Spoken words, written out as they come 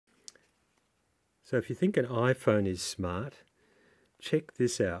So if you think an iPhone is smart, check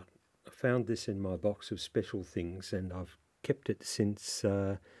this out. I found this in my box of special things and I've kept it since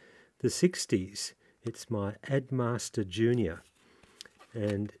the 60s. It's my addmaster Junior,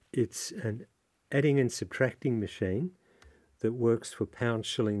 and it's an adding and subtracting machine that works for pounds,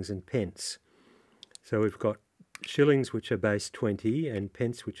 shillings and pence. So we've got shillings which are base 20 and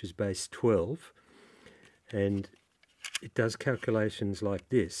pence which is base 12, and it does calculations like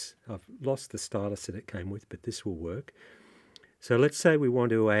this. I've lost the stylus that it came with, but this will work. So let's say we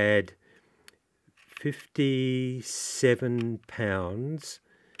want to add 57 pounds,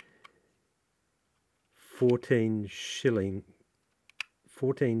 14 shillings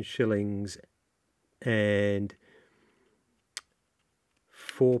and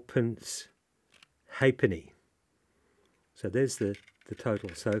 4 halfpenny. So there's the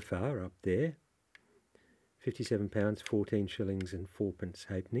total so far up there. 57 pounds, 14 shillings and 4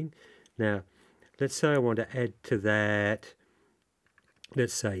 halfpenny. Now, let's say I want to add to that,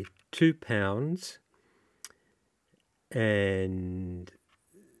 let's say 2 pounds and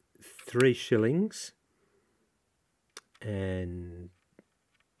 3 shillings and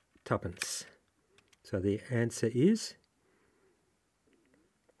twopence. So the answer is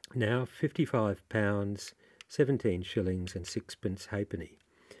now 55 pounds, 17 shillings and 6 halfpenny.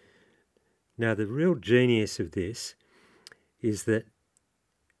 Now the real genius of this is that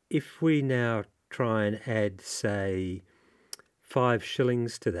if we now try and add, say, 5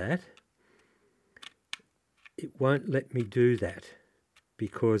 shillings to that, it won't let me do that,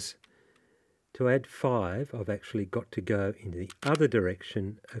 because to add 5, I've actually got to go in the other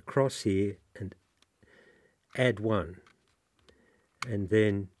direction across here and add 1. And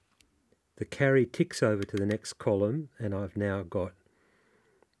then the carry ticks over to the next column, and I've now got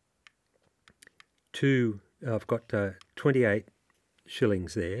 28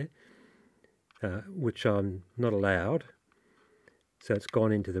 shillings there, which I'm not allowed. So it's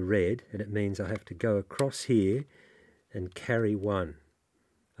gone into the red, and it means I have to go across here and carry 1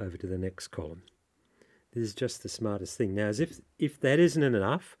 over to the next column. This is just the smartest thing. Now, as if that isn't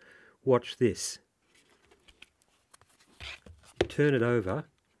enough, watch this. You turn it over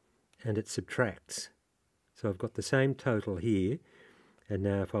and it subtracts. So I've got the same total here, and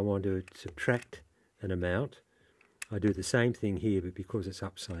now if I want to subtract an amount, I do the same thing here, but because it's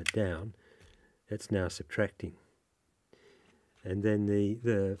upside down, it's now subtracting. And then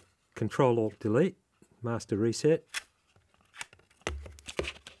the Control-Alt-Delete, master reset,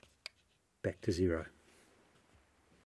 back to 0.